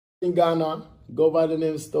In Ghana, go by the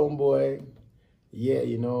name Stonebwoy. Yeah,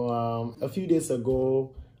 a few days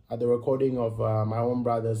ago at the recording of my own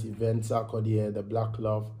brother's event, Sarkodie, the Black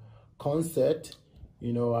Love concert,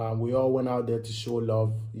 we all went out there to show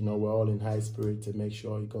love. We're all in high spirit to make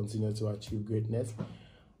sure he continues to achieve greatness.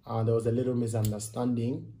 And there was a little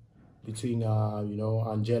misunderstanding between,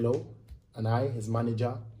 Angelo and I, his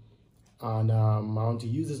manager. And I want to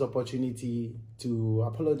use this opportunity to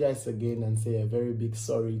apologize again and say a very big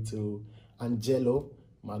sorry to Angelo,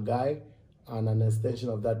 my guy, and an extension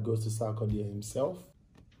of that goes to Sarkodie himself.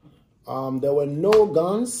 There were no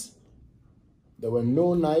guns, there were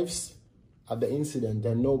no knives at the incident,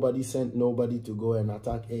 and nobody sent nobody to go and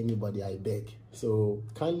attack anybody, I beg. So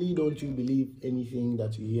kindly don't you believe anything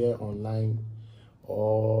that you hear online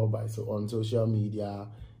or on social media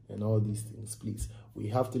and all these things, please. We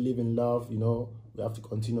have to live in love, we have to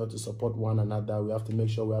continue to support one another. We have to make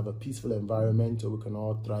sure we have a peaceful environment so we can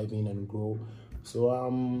all thrive in and grow. So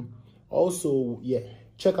also, yeah,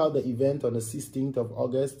 check out the event on the 16th of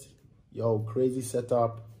August. Yo, crazy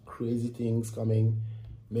setup, crazy things coming.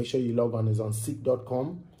 Make sure you log on. It's on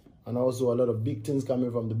sick.com. And also a lot of big things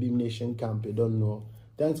coming from the Beam Nation camp. You don't know.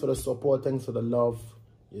 Thanks for the support. Thanks for the love.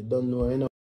 You don't know.